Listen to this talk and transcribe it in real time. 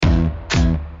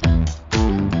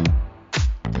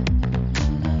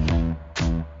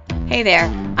Hey there,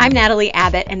 I'm Natalie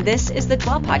Abbott, and this is the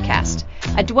Dwell Podcast.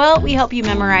 At Dwell, we help you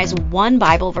memorize one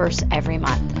Bible verse every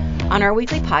month. On our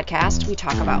weekly podcast, we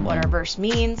talk about what our verse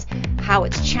means, how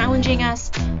it's challenging us,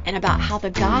 and about how the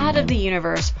God of the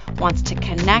universe wants to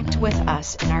connect with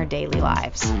us in our daily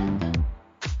lives.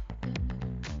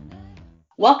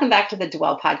 Welcome back to the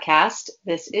Dwell Podcast.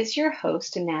 This is your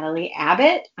host, Natalie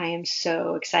Abbott. I am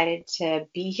so excited to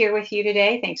be here with you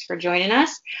today. Thanks for joining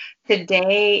us.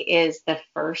 Today is the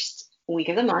first week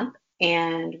of the month,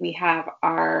 and we have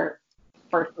our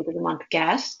first week of the month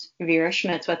guest, Vera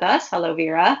Schmitz, with us. Hello,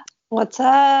 Vera. What's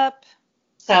up?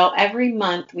 So every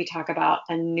month we talk about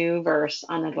a new verse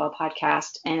on the Dwell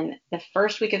Podcast, and the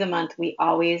first week of the month we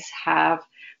always have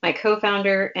my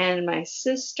co-founder and my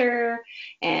sister,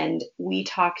 and we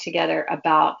talk together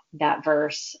about that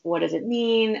verse. What does it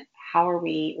mean?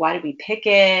 Why did we pick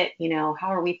it?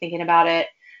 How are we thinking about it?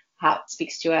 How it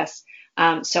speaks to us.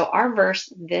 So our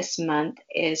verse this month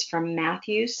is from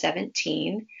Matthew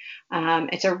 17.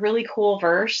 It's a really cool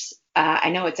verse. I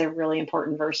know it's a really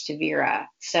important verse to Vera.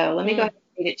 So let me go ahead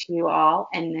and read it to you all,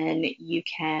 and then we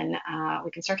can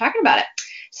start talking about it.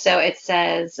 So it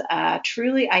says,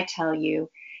 truly I tell you,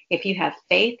 if you have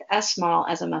faith as small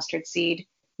as a mustard seed,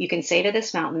 you can say to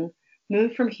this mountain,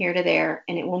 move from here to there,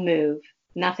 and it will move.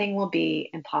 Nothing will be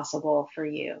impossible for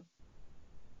you.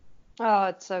 Oh,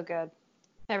 it's so good.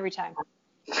 Every time.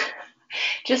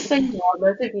 Just so you know,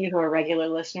 those of you who are regular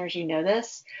listeners, you know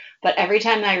this, but every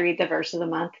time I read the verse of the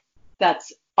month,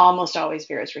 that's almost always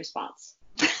Vera's response.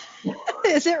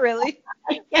 Is it really?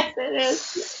 Yes, it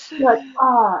is. You're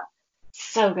like,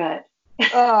 so good.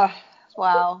 Oh,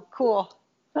 wow. Cool.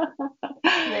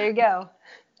 There you go.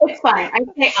 It's fine. I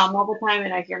say all the time,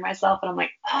 and I hear myself, and I'm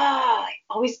like, I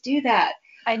always do that.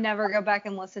 I never go back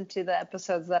and listen to the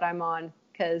episodes that I'm on,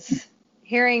 because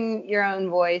hearing your own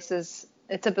voice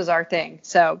it's a bizarre thing.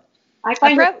 So I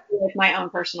find it with my own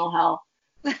personal hell.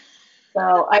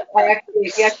 So we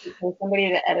actually pay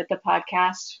somebody to edit the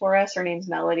podcast for us. Her name's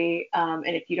Melody. And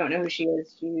if you don't know who she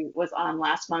is, she was on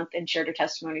last month and shared her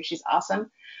testimony. She's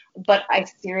awesome. But I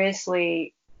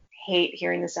seriously hate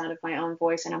hearing the sound of my own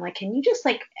voice. And I'm like, can you just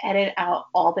edit out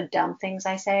all the dumb things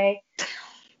I say?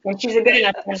 And she's a good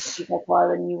enough friend to keep up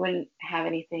with, and you wouldn't have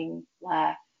anything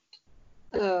left.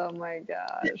 Oh my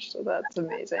gosh, that's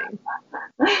amazing.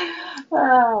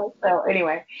 So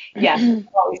anyway, yeah, I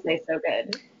always say so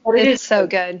good. But it is so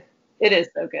good. It is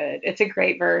so good. It's a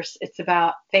great verse. It's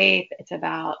about faith. It's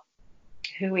about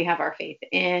who we have our faith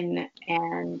in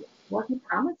and what he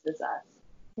promises us.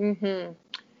 Mm-hmm.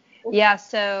 Yeah,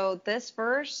 so this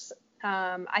verse,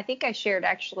 I think I shared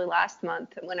actually last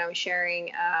month when I was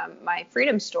sharing my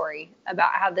freedom story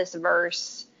about how this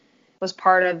verse was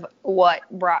part of what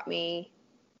brought me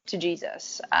to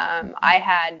Jesus. I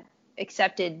had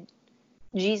accepted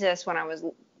Jesus when I was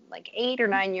like 8 or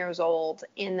 9 years old,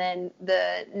 and then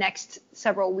the next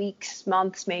several weeks,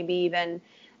 months, maybe even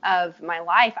of my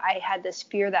life, I had this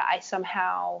fear that I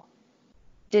somehow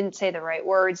didn't say the right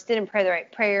words, didn't pray the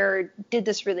right prayer. Did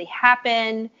this really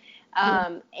happen?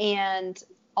 And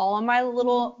all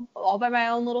by my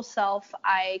own little self,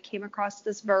 I came across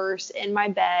this verse in my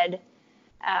bed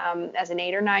as an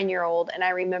 8 or 9 year old. And I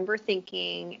remember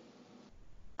thinking,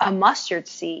 a mustard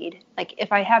seed, like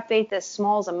if I have faith as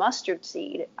small as a mustard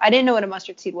seed, I didn't know what a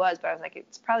mustard seed was, but I was like,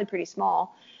 it's probably pretty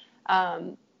small.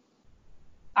 I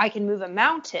can move a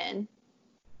mountain.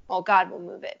 Well, God will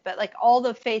move it. But all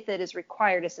the faith that is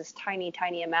required is this tiny,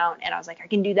 tiny amount. And I was like, I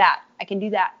can do that.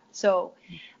 So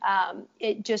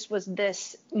it just was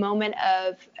this moment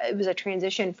it was a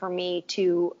transition for me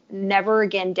to never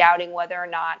again doubting whether or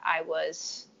not I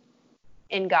was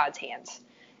in God's hands.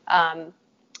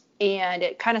 And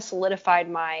it kind of solidified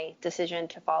my decision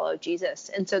to follow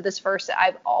Jesus. And so this verse,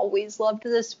 I've always loved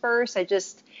this verse.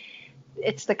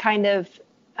 It's the kind of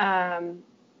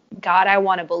God I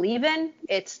want to believe in.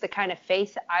 It's the kind of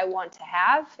faith I want to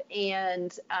have.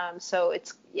 And so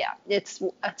it's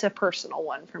a personal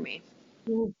one for me.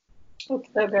 That's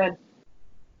so good.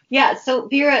 Yeah. So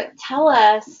Vera, tell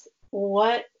us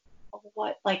what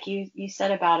like you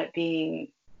said about it being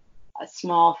a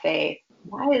small faith.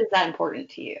 Why is that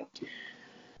important to you?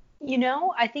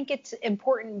 I think it's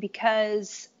important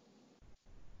because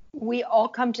we all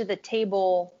come to the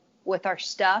table with our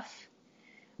stuff.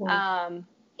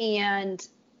 And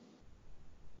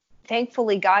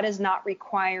thankfully, God is not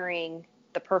requiring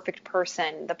the perfect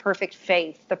person, the perfect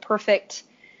faith, the perfect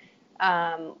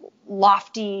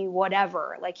lofty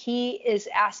whatever. He is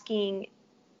asking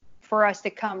for us to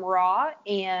come raw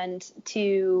and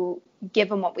to give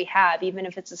him what we have, even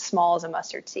if it's as small as a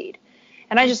mustard seed.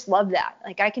 And I just love that.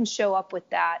 I can show up with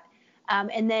that.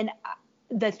 And then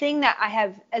the thing that I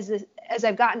have as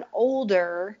I've gotten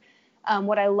older,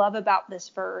 what I love about this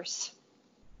verse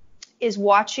is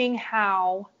watching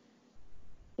how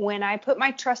when I put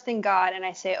my trust in God and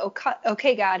I say,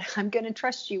 okay, God, I'm going to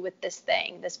trust you with this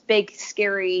thing, this big,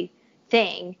 scary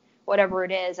thing, whatever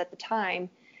it is at the time,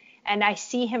 and I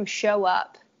see him show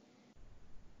up,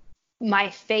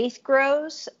 my faith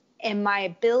grows and my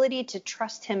ability to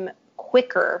trust him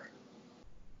quicker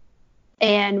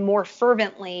and more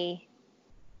fervently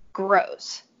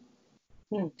grows.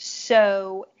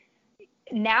 So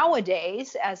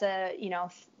nowadays, as a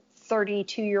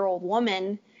 32-year-old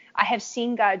woman, I have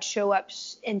seen God show up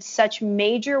in such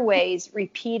major ways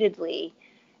repeatedly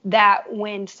that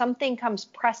when something comes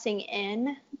pressing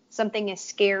in, something is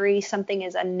scary, something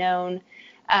is unknown,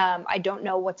 I don't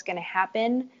know what's going to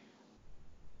happen.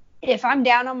 If I'm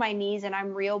down on my knees and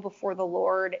I'm real before the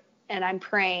Lord and I'm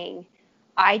praying,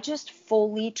 I just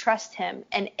fully trust him.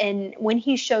 And when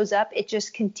he shows up, it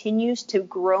just continues to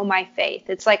grow my faith.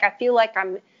 It's like, I feel like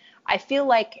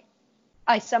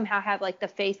I somehow have like the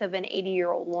faith of an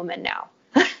 80-year-old woman now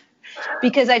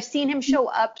because I've seen him show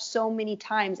up so many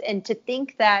times. And to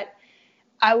think that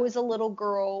I was a little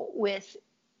girl with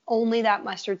only that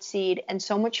mustard seed and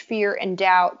so much fear and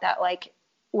doubt that like,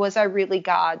 was I really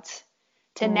God's,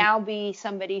 to now be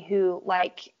somebody who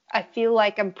like, I feel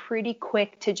like I'm pretty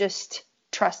quick to just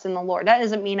trust in the Lord. That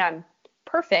doesn't mean I'm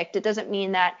perfect. It doesn't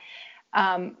mean that,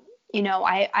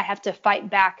 I have to fight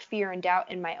back fear and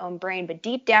doubt in my own brain, but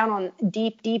deep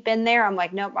in there, I'm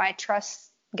like, nope, I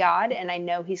trust God and I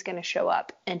know he's going to show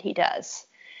up, and he does.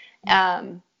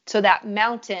 So that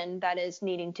mountain that is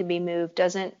needing to be moved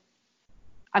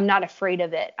I'm not afraid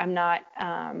of it. I'm not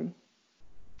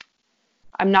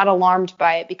alarmed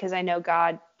by it because I know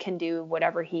God can do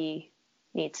whatever he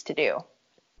needs to do.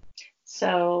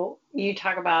 So you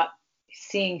talk about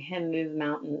seeing him move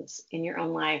mountains in your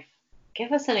own life.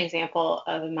 Give us an example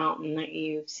of a mountain that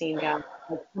you've seen God,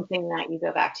 like something that you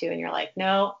go back to and you're like,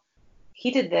 no,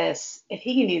 he did this. If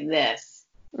he can do this,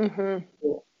 he can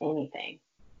do anything.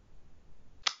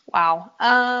 Wow.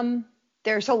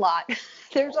 There's a lot.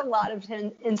 There's a lot of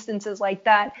instances like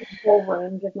that. A whole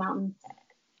range of mountains.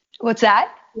 What's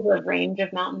that? A range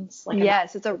of mountains.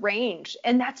 Yes, it's a range.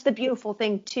 And that's the beautiful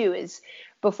thing too, is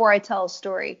before I tell a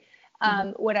story,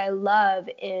 what I love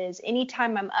is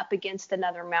anytime I'm up against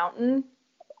another mountain,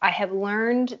 I have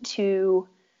learned to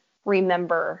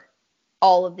remember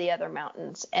all of the other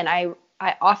mountains. And I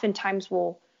oftentimes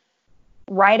will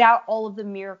write out all of the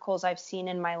miracles I've seen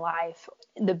in my life,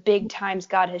 the big times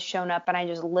God has shown up, and I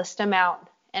just list them out.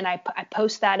 And I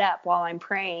post that up while I'm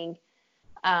praying,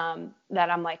 that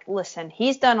I'm like, listen,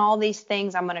 he's done all these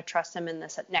things. I'm going to trust him in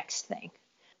this next thing.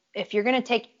 If you're going to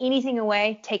take anything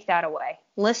away, take that away.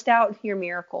 List out your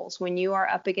miracles when you are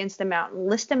up against a mountain.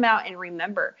 List them out and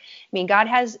remember. I mean, God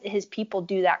has his people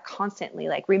do that constantly.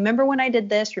 Like, remember when I did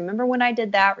this? Remember when I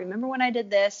did that? Remember when I did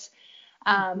this?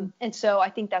 And so I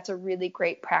think that's a really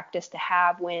great practice to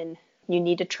have when you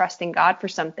need to trust in God for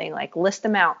something. Like, list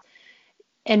them out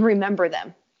and remember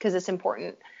them because it's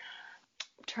important.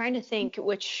 I'm trying to think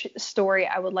which story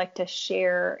I would like to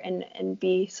share and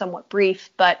be somewhat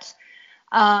brief, but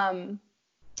I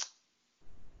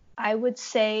would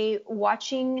say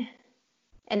watching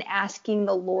and asking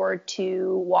the Lord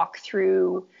to walk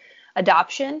through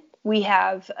adoption. We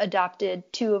have adopted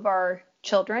both of our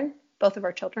children,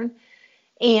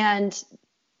 and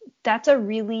that's a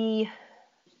really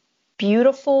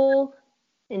beautiful,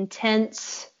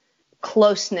 intense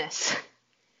closeness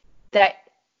that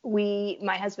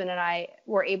my husband and I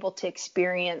were able to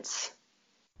experience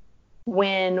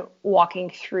when walking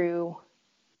through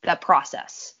that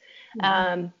process.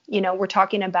 We're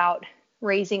talking about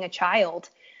raising a child,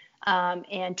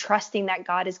 and trusting that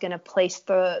God is going to place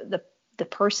the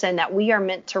person that we are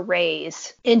meant to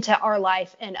raise into our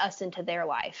life and us into their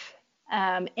life.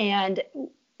 And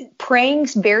praying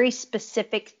very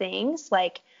specific things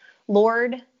like,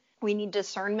 Lord, we need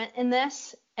discernment in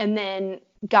this. And then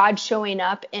God showing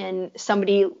up and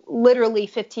somebody literally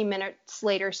 15 minutes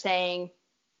later saying,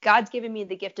 God's given me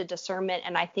the gift of discernment,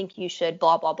 and I think you should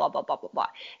blah, blah, blah, blah, blah, blah, blah.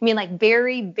 I mean, like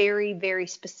very, very, very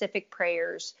specific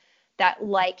prayers that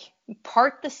like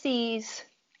part the seas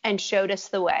and showed us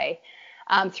the way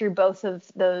through both of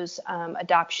those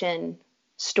adoption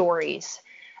stories.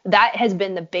 That has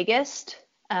been the biggest.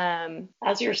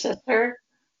 As your sister,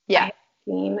 yeah, I have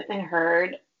seen and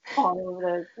heard all of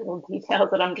those little details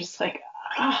that I'm just like,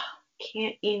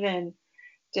 can't even,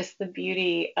 just the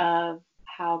beauty of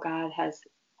how God has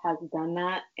done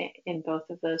that in both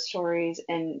of those stories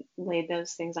and laid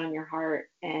those things on your heart.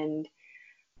 And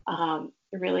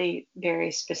really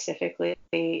very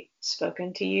specifically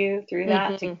spoken to you through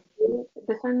that to Mm-hmm. give you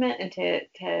discernment and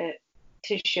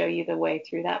to show you the way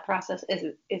through that process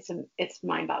is it's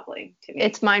mind-boggling to me.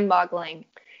 It's mind-boggling.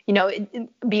 You know,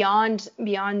 beyond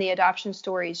the adoption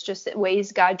stories, just the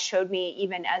ways God showed me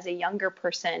even as a younger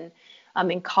person,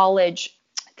 in college,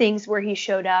 things where he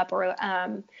showed up. Or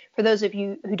for those of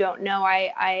you who don't know,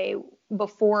 I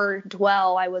before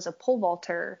Dwell, I was a pole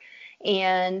vaulter,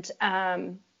 and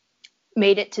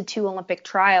made it to 2 Olympic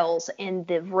trials. And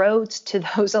the roads to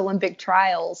those Olympic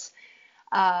trials,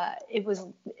 it was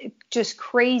just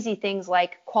crazy things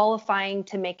like qualifying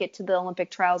to make it to the Olympic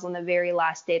trials on the very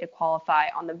last day to qualify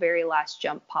on the very last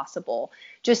jump possible.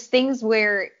 Just things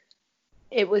where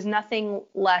it was nothing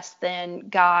less than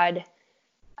God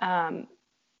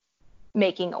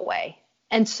making a way.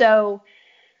 And so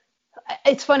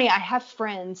it's funny, I have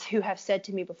friends who have said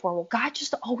to me before, well, God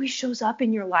just always shows up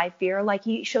in your life, Vera. Like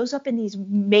he shows up in these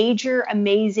major,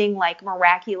 amazing, like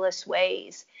miraculous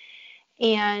ways.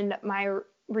 And my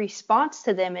response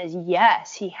to them is,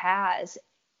 yes, he has,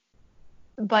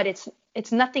 but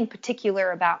it's nothing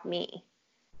particular about me.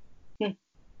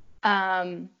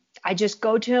 I just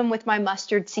go to him with my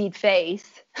mustard seed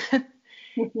faith,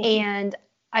 and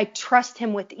I trust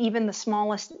him with even the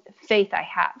smallest faith I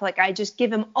have. Like I just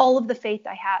give him all of the faith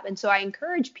I have. And so I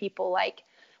encourage people, like,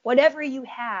 whatever you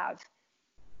have,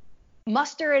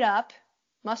 muster up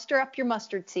your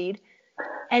mustard seed,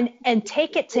 and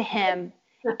take it to him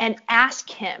and ask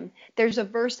him. There's a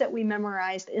verse that we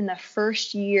memorized in the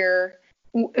first year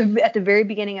at the very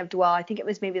beginning of Dwell. I think it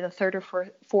was maybe the third or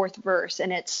fourth verse.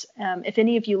 And it's, if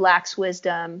any of you lacks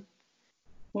wisdom,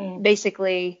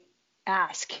 basically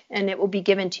ask and it will be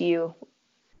given to you.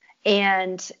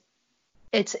 And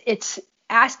it's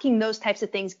asking those types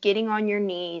of things, getting on your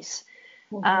knees,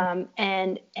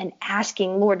 and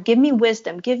asking, Lord, give me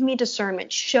wisdom, give me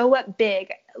discernment, show up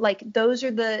big. Like those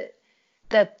are the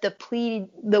plea,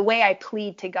 the way I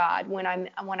plead to God when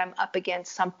I'm up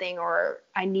against something or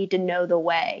I need to know the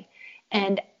way.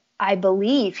 And I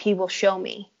believe he will show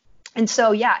me. And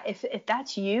so, yeah, if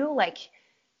that's you, like,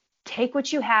 take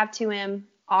what you have to him,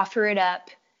 offer it up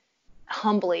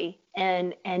humbly,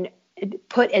 and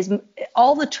put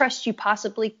all the trust you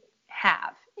possibly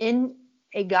have in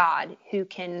a God who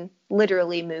can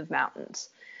literally move mountains,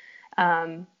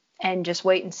 and just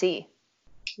wait and see.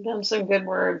 Those some good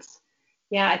words.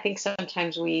 Yeah, I think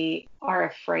sometimes we are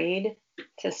afraid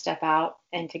to step out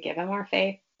and to give him our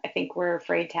faith. I think we're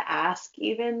afraid to ask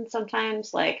even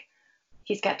sometimes, like,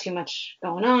 he's got too much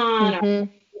going on, or,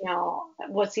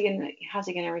 how's he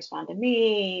going to respond to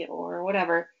me or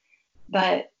whatever.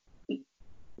 But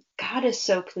God is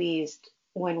so pleased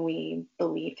when we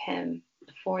believe him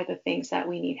for the things that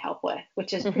we need help with,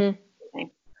 which is pretty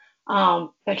amazing.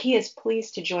 But he is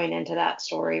pleased to join into that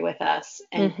story with us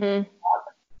and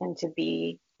to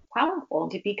be powerful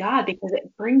and to be God, because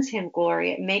it brings him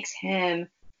glory. It makes him,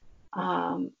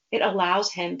 it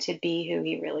allows him to be who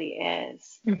he really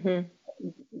is.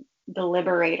 The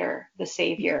liberator, the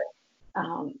savior,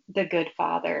 the good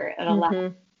father. It allows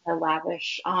him to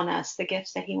lavish on us the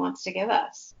gifts that he wants to give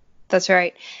us. That's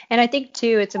right. And I think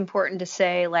too, it's important to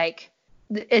say, like,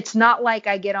 it's not like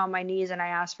I get on my knees and I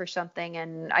ask for something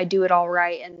and I do it all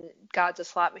right and God's a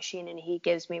slot machine and he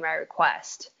gives me my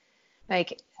request.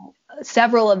 Like,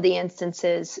 several of the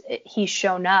instances, he's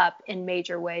shown up in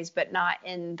major ways, but not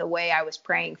in the way I was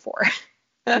praying for,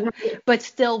 but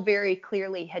still very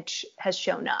clearly has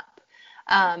shown up.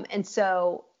 And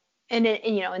so, and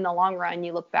in the long run,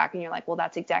 you look back and you're like, well,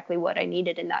 that's exactly what I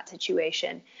needed in that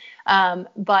situation.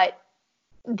 But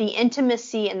the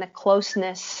intimacy and the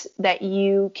closeness that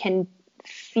you can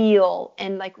feel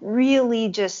and, like, really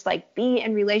just, like, be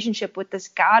in relationship with this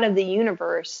God of the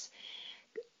universe,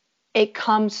 it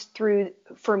comes through,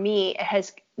 for me, it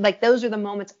has, like, those are the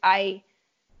moments I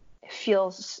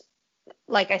feel,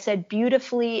 like I said,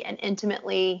 beautifully and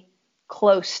intimately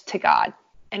close to God.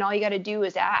 And all you got to do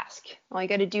is ask. All you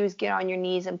got to do is get on your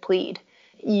knees and plead.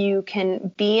 You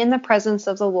can be in the presence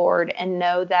of the Lord and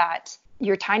know that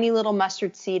your tiny little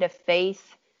mustard seed of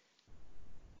faith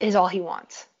is all he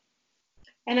wants.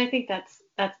 And I think that's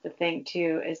the thing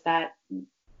too, is that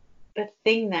the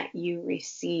thing that you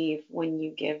receive when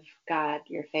you give God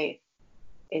your faith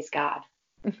is God.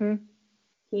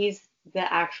 He's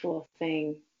the actual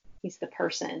thing. He's the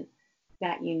person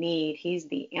that you need. He's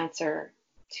the answer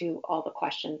to all the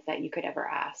questions that you could ever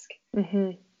ask.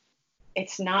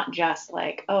 It's not just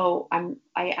like, oh,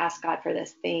 I asked God for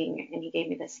this thing and he gave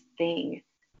me this thing.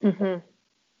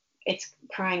 It's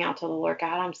crying out to the Lord,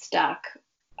 God, I'm stuck.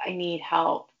 I need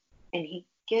help. And he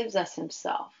gives us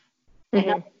himself. And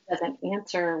not doesn't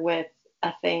answer with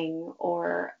a thing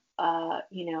or,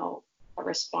 a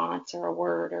response or a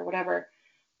word or whatever.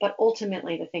 But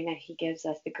ultimately, the thing that he gives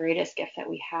us, the greatest gift that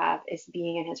we have, is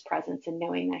being in his presence and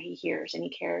knowing that he hears and he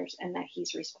cares and that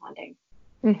he's responding.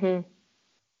 Mm-hmm.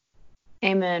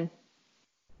 Amen.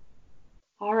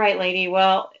 All right, lady.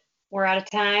 Well, we're out of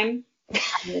time.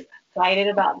 I'm excited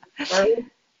about this verse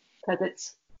because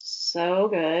it's so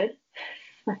good.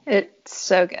 It's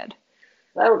so good.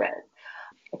 So good.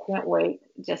 I can't wait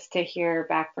just to hear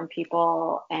back from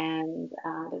people and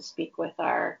to speak with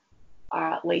our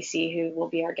Lacey, who will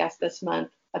be our guest this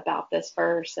month, about this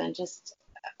verse. And just,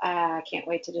 I can't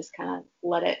wait to just kind of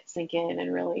let it sink in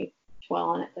and really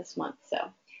dwell on it this month. So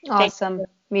awesome.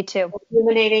 Me too.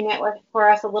 Illuminating it for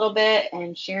us a little bit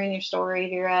and sharing your story,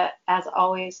 Vera. As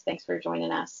always, thanks for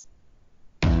joining us.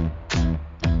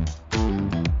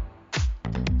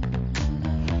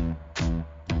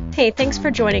 Hey, thanks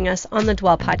for joining us on the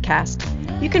Dwell Podcast.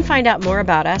 You can find out more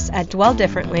about us at Dwell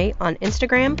Differently on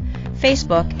Instagram,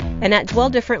 Facebook, and at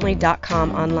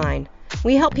dwelldifferently.com online.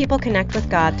 We help people connect with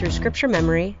God through scripture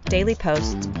memory, daily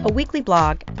posts, a weekly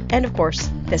blog, and of course,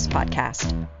 this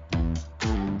podcast.